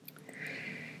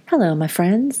Hello, my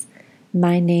friends.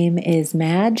 My name is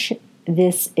Madge.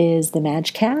 This is the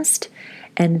Madgecast,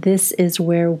 and this is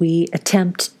where we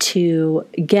attempt to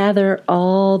gather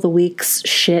all the week's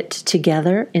shit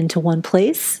together into one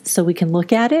place so we can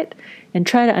look at it and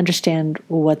try to understand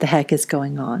what the heck is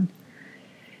going on.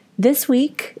 This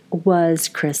week was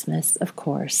Christmas, of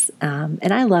course,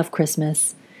 and I love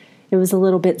Christmas. It was a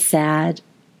little bit sad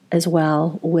as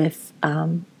well with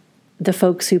the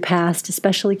folks who passed,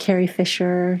 especially Carrie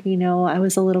Fisher. You know, I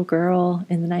was a little girl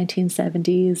in the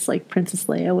 1970s, like Princess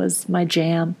Leia was my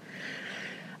jam.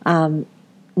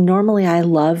 Normally, I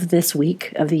love this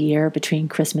week of the year between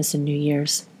Christmas and New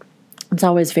Year's. It's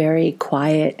always very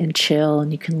quiet and chill,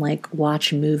 and you can like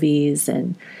watch movies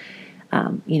and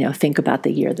think about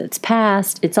the year that's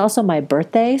passed. It's also my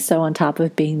birthday, so on top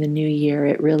of being the new year,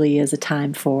 it really is a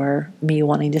time for me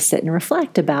wanting to sit and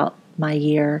reflect about my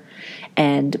year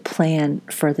and plan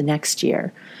for the next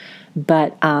year.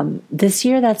 But this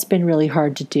year, that's been really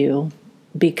hard to do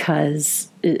because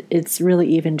it's really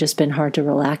even just been hard to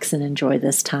relax and enjoy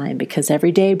this time because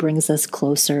every day brings us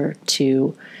closer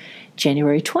to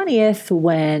January 20th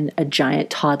when a giant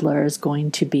toddler is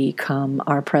going to become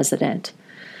our president.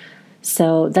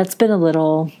 So that's been a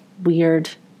little weird.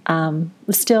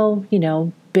 Still,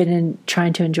 been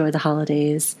trying to enjoy the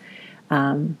holidays.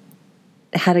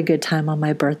 Had a good time on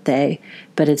my birthday,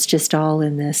 but it's just all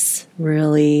in this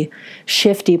really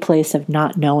shifty place of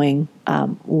not knowing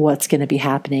what's going to be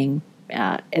happening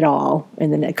at all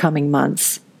in the coming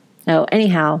months. Oh,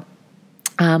 anyhow,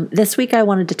 this week I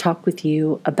wanted to talk with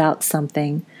you about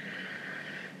something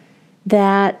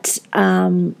that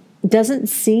doesn't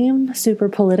seem super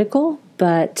political,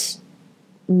 but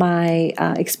my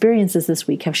experiences this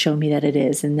week have shown me that it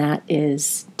is, and that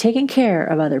is taking care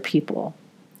of other people.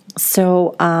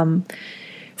 So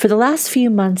for the last few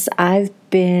months, I've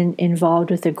been involved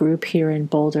with a group here in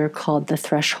Boulder called the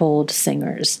Threshold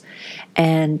Singers.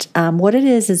 And what it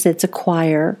is it's a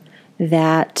choir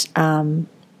that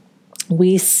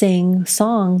we sing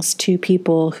songs to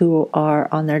people who are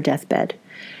on their deathbed.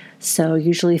 So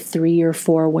usually 3 or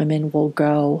 4 women will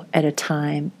go at a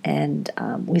time, and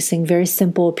we sing very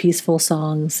simple, peaceful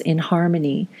songs in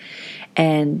harmony.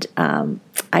 And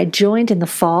I joined in the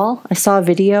fall. I saw a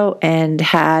video and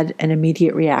had an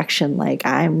immediate reaction like,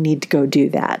 I need to go do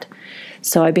that.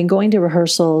 So I've been going to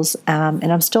rehearsals,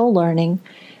 and I'm still learning.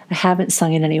 I haven't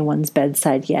sung at anyone's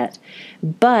bedside yet.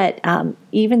 But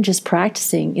even just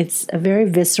practicing, it's a very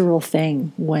visceral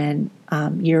thing when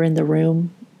you're in the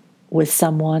room with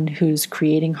someone who's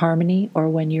creating harmony, or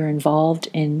when you're involved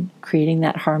in creating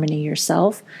that harmony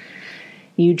yourself.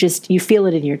 You feel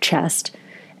it in your chest.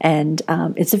 And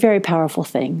it's a very powerful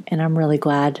thing, and I'm really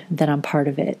glad that I'm part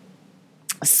of it.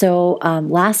 So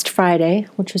last Friday,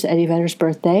 which was Eddie Vedder's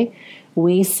birthday,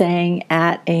 we sang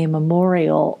at a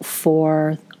memorial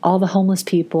for all the homeless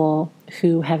people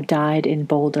who have died in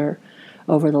Boulder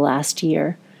over the last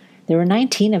year. There were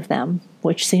 19 of them,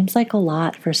 which seems like a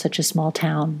lot for such a small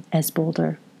town as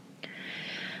Boulder.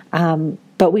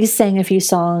 But we sang a few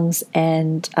songs,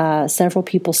 and several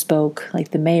people spoke.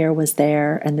 Like the mayor was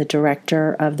there, and the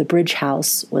director of the Bridge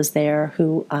House was there,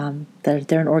 who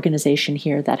they're an organization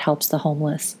here that helps the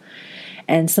homeless.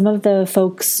 And some of the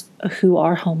folks who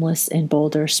are homeless in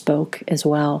Boulder spoke as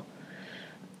well.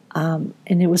 And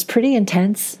it was pretty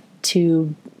intense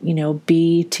to,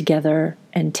 be together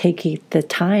and take the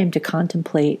time to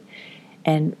contemplate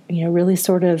and, really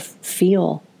sort of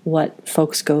feel what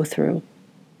folks go through.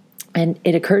 And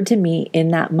it occurred to me in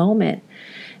that moment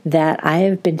that I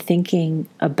have been thinking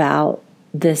about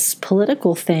this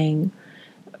political thing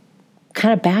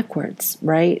kind of backwards,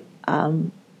 right?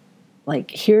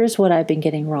 Like, here's what I've been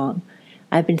getting wrong.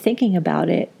 I've been thinking about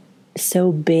it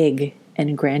so big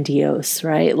and grandiose,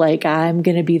 right? Like, I'm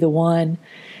going to be the one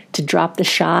to drop the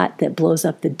shot that blows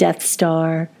up the Death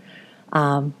Star,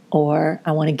 or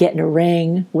I want to get in a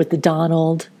ring with the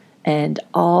Donald and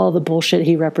all the bullshit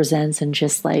he represents and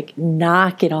just like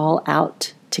knock it all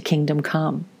out to kingdom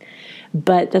come.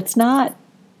 But that's not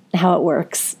how it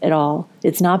works at all.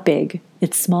 It's not big.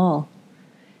 It's small.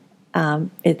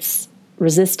 It's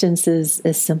resistance is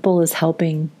as simple as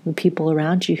helping the people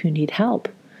around you who need help,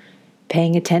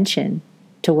 paying attention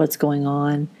to what's going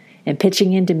on and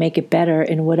pitching in to make it better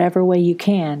in whatever way you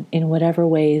can, in whatever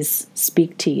ways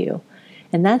speak to you.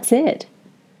 And that's it.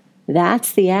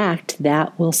 That's the act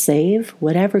that will save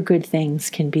whatever good things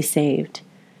can be saved.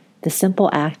 The simple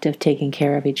act of taking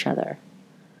care of each other.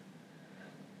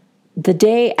 The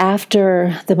day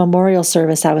after the memorial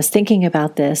service, I was thinking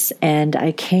about this, and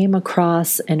I came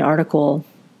across an article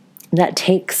that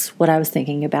takes what I was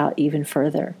thinking about even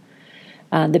further.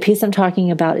 The piece I'm talking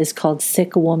about is called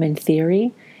Sick Woman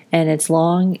Theory, and it's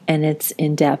long and it's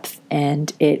in depth,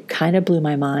 and it kind of blew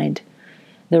my mind.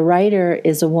 The writer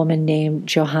is a woman named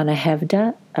Johanna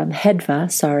Hedva,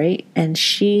 and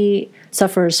she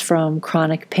suffers from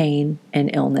chronic pain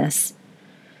and illness.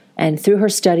 And through her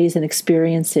studies and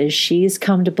experiences, she's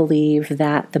come to believe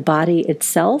that the body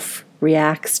itself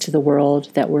reacts to the world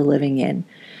that we're living in.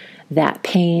 That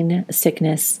pain,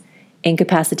 sickness,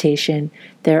 incapacitation,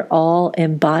 they're all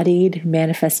embodied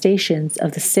manifestations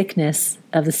of the sickness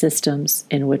of the systems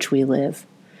in which we live.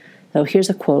 So here's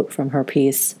a quote from her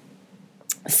piece.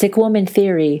 Sick woman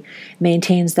theory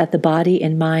maintains that the body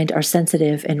and mind are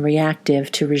sensitive and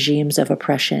reactive to regimes of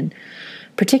oppression,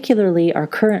 particularly our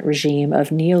current regime of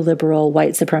neoliberal,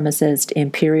 white supremacist,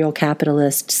 imperial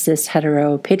capitalist,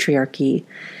 cis-hetero patriarchy.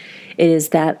 It is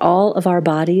that all of our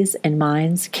bodies and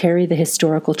minds carry the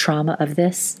historical trauma of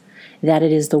this, that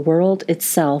it is the world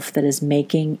itself that is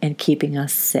making and keeping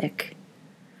us sick.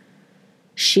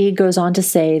 She goes on to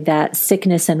say that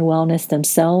sickness and wellness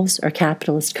themselves are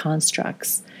capitalist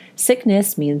constructs.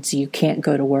 Sickness means you can't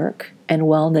go to work, and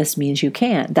wellness means you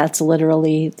can. That's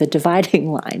literally the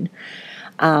dividing line.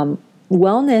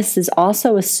 Wellness is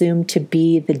also assumed to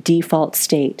be the default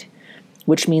state,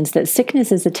 which means that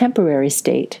sickness is a temporary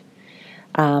state,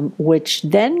 which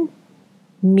then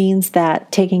means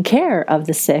that taking care of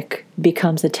the sick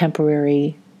becomes a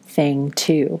temporary thing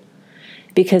too.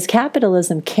 Because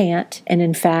capitalism can't, and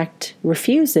in fact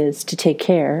refuses, to take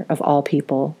care of all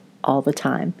people all the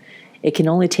time. It can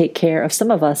only take care of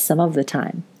some of us some of the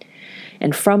time.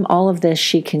 And from all of this,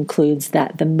 she concludes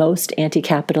that the most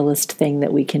anti-capitalist thing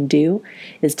that we can do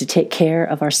is to take care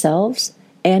of ourselves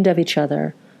and of each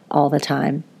other all the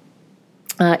time.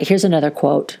 Here's another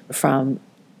quote from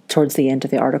towards the end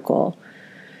of the article.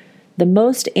 The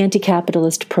most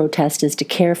anti-capitalist protest is to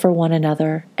care for one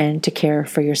another and to care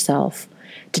for yourself,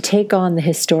 to take on the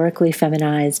historically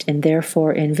feminized and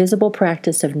therefore invisible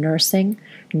practice of nursing,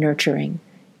 nurturing,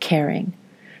 caring,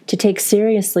 to take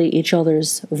seriously each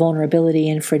other's vulnerability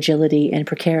and fragility and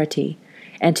precarity,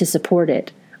 and to support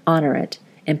it, honor it,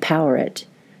 empower it,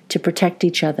 to protect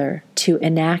each other, to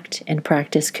enact and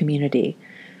practice community,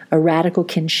 a radical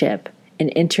kinship, an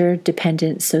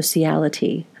interdependent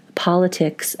sociality, a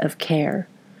politics of care.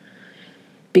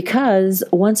 Because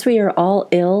once we are all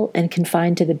ill and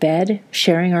confined to the bed,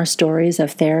 sharing our stories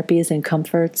of therapies and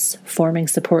comforts, forming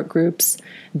support groups,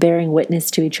 bearing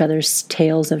witness to each other's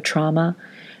tales of trauma,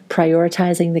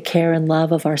 prioritizing the care and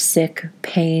love of our sick,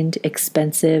 pained,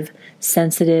 expensive,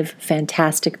 sensitive,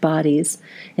 fantastic bodies,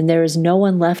 and there is no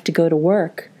one left to go to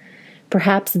work,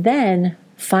 perhaps then,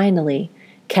 finally,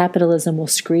 capitalism will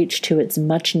screech to its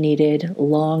much-needed,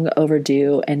 long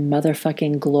overdue, and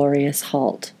motherfucking glorious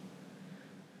halt.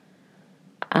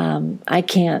 I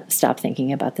can't stop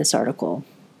thinking about this article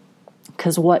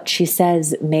because what she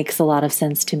says makes a lot of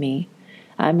sense to me.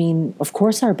 I mean, of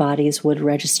course our bodies would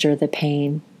register the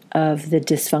pain of the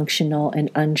dysfunctional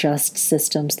and unjust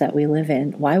systems that we live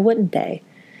in. Why wouldn't they?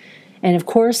 And of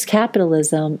course,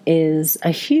 capitalism is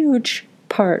a huge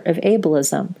part of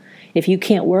ableism. If you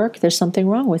can't work, there's something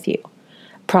wrong with you.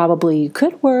 Probably you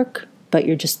could work, but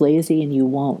you're just lazy and you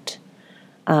won't.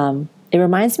 It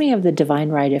reminds me of the divine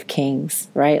right of kings,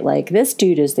 right? Like, this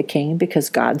dude is the king because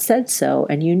God said so,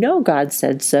 and you know God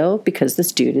said so because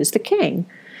this dude is the king.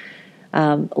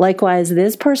 Likewise,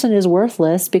 this person is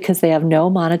worthless because they have no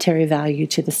monetary value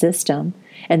to the system,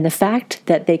 and the fact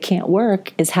that they can't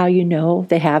work is how you know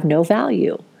they have no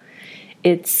value.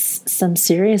 It's some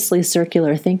seriously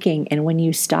circular thinking, and when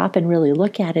you stop and really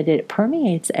look at it, it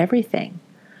permeates everything.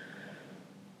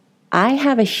 I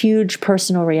have a huge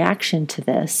personal reaction to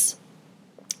this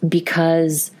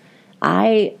because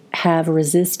I have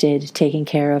resisted taking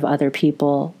care of other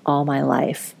people all my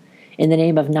life in the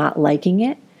name of not liking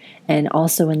it and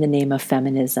also in the name of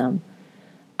feminism.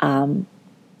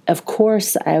 Of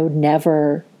course, I would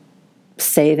never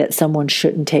say that someone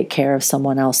shouldn't take care of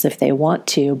someone else if they want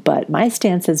to, but my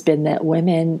stance has been that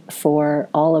women, for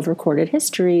all of recorded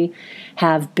history,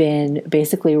 have been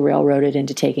basically railroaded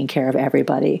into taking care of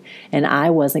everybody, and I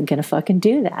wasn't going to fucking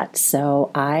do that. So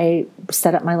I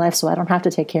set up my life so I don't have to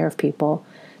take care of people.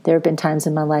 There have been times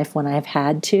in my life when I've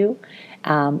had to,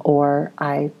 or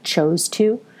I chose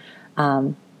to,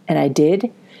 and I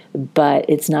did, but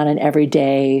it's not an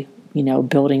everyday,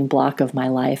 building block of my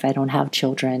life. I don't have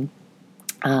children.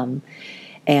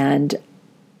 And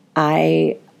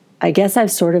I guess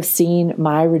I've sort of seen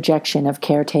my rejection of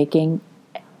caretaking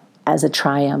as a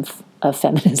triumph of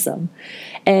feminism.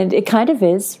 And it kind of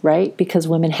is, right? Because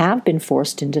women have been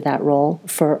forced into that role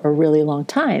for a really long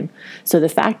time. So the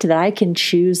fact that I can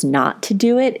choose not to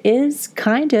do it is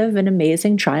kind of an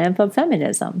amazing triumph of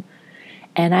feminism.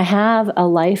 And I have a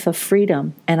life of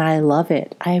freedom, and I love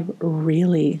it. I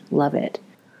really love it.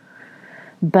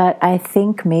 But I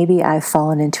think maybe I've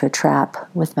fallen into a trap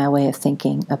with my way of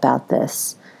thinking about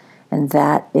this. And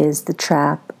that is the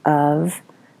trap of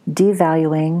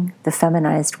devaluing the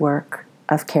feminized work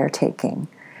of caretaking,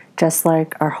 just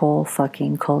like our whole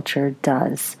fucking culture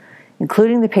does,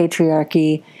 including the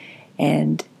patriarchy.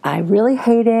 And I really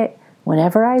hate it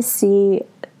whenever I see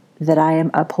that I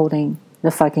am upholding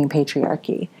the fucking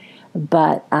patriarchy.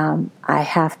 But I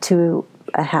have to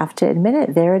admit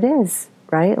it. There it is,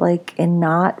 right? Like, in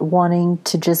not wanting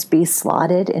to just be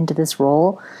slotted into this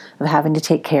role of having to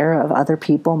take care of other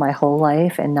people my whole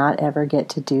life and not ever get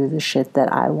to do the shit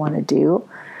that I want to do.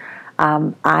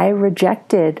 I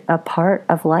rejected a part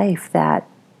of life that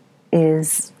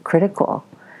is critical.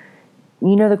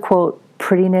 You know the quote,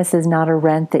 "Prettiness is not a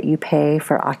rent that you pay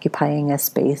for occupying a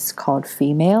space called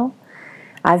female."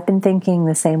 I've been thinking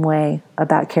the same way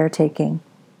about caretaking.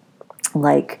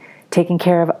 Like, taking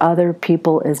care of other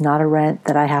people is not a rent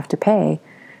that I have to pay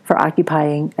for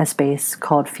occupying a space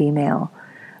called female.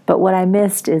 But what I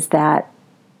missed is that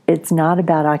it's not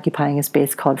about occupying a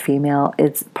space called female.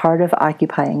 It's part of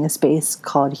occupying a space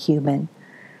called human.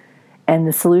 And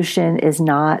the solution is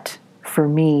not for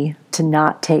me to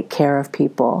not take care of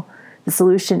people. The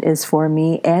solution is for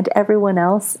me and everyone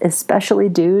else, especially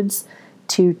dudes,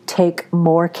 to take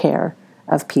more care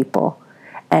of people,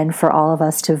 and for all of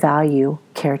us to value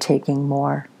caretaking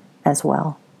more as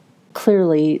well.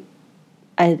 Clearly,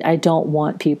 I don't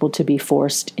want people to be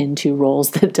forced into roles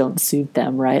that don't suit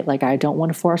them, right? Like, I don't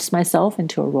want to force myself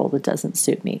into a role that doesn't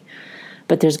suit me.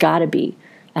 But there's got to be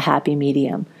a happy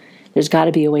medium. There's got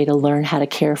to be a way to learn how to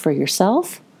care for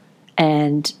yourself.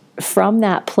 And from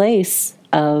that place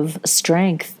of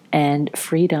strength and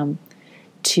freedom,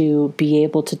 to be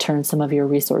able to turn some of your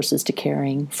resources to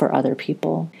caring for other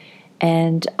people.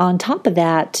 And on top of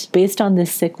that, based on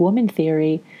this sick woman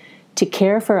theory, to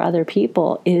care for other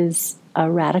people is a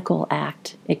radical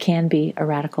act. It can be a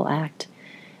radical act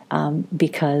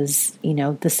because, you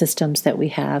know, the systems that we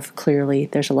have, clearly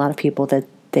there's a lot of people that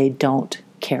they don't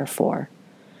care for.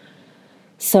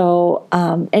 So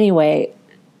anyway,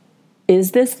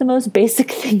 is this the most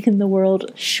basic thing in the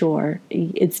world? Sure.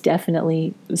 It's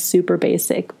definitely super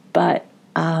basic, but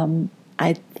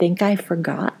I think I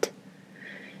forgot.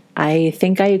 I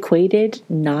think I equated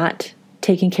not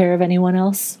taking care of anyone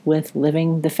else with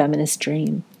living the feminist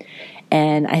dream.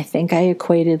 And I think I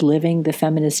equated living the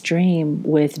feminist dream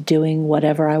with doing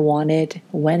whatever I wanted,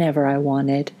 whenever I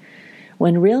wanted,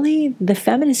 when really the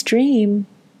feminist dream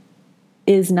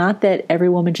is not that every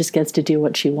woman just gets to do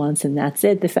what she wants and that's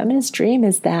it. The feminist dream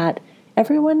is that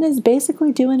everyone is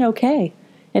basically doing okay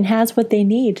and has what they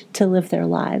need to live their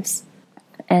lives.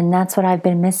 And that's what I've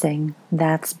been missing.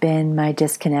 That's been my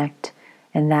disconnect.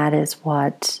 And that is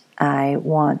what I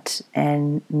want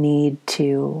and need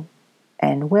to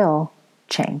and will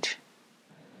change.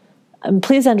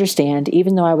 Please understand,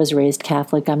 even though I was raised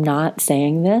Catholic, I'm not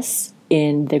saying this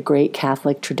in the great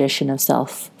Catholic tradition of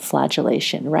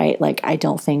self-flagellation, right? Like, I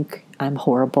don't think I'm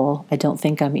horrible. I don't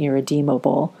think I'm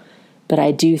irredeemable. But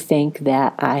I do think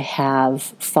that I have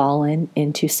fallen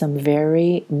into some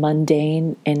very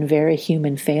mundane and very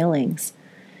human failings,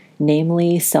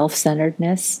 namely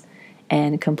self-centeredness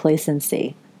and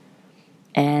complacency.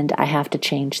 And I have to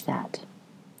change that.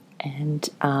 And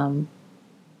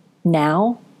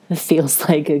now it feels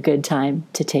like a good time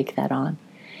to take that on.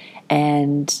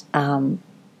 And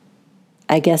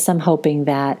I guess I'm hoping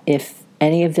that if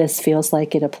any of this feels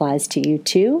like it applies to you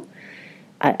too,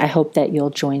 I hope that you'll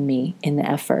join me in the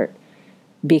effort.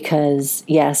 Because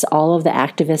yes, all of the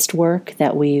activist work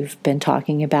that we've been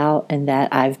talking about and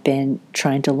that I've been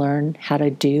trying to learn how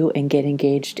to do and get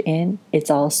engaged in,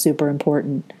 it's all super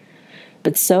important.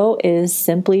 But so is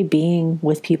simply being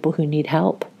with people who need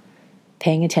help,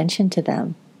 paying attention to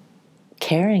them,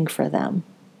 caring for them.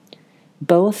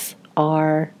 Both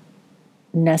are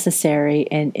necessary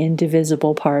and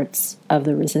indivisible parts of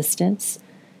the resistance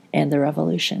and the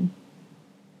revolution.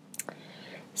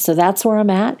 So that's where I'm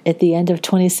at the end of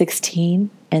 2016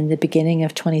 and the beginning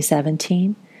of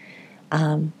 2017.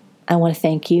 I want to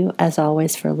thank you, as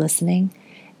always, for listening.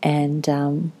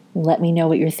 And let me know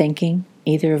what you're thinking,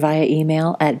 either via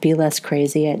email at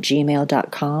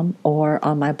belesscrazy@gmail.com or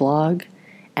on my blog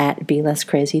at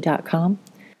belesscrazy.com.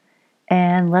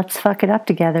 And let's fuck it up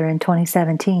together in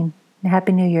 2017.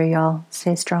 Happy New Year, y'all.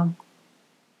 Stay strong.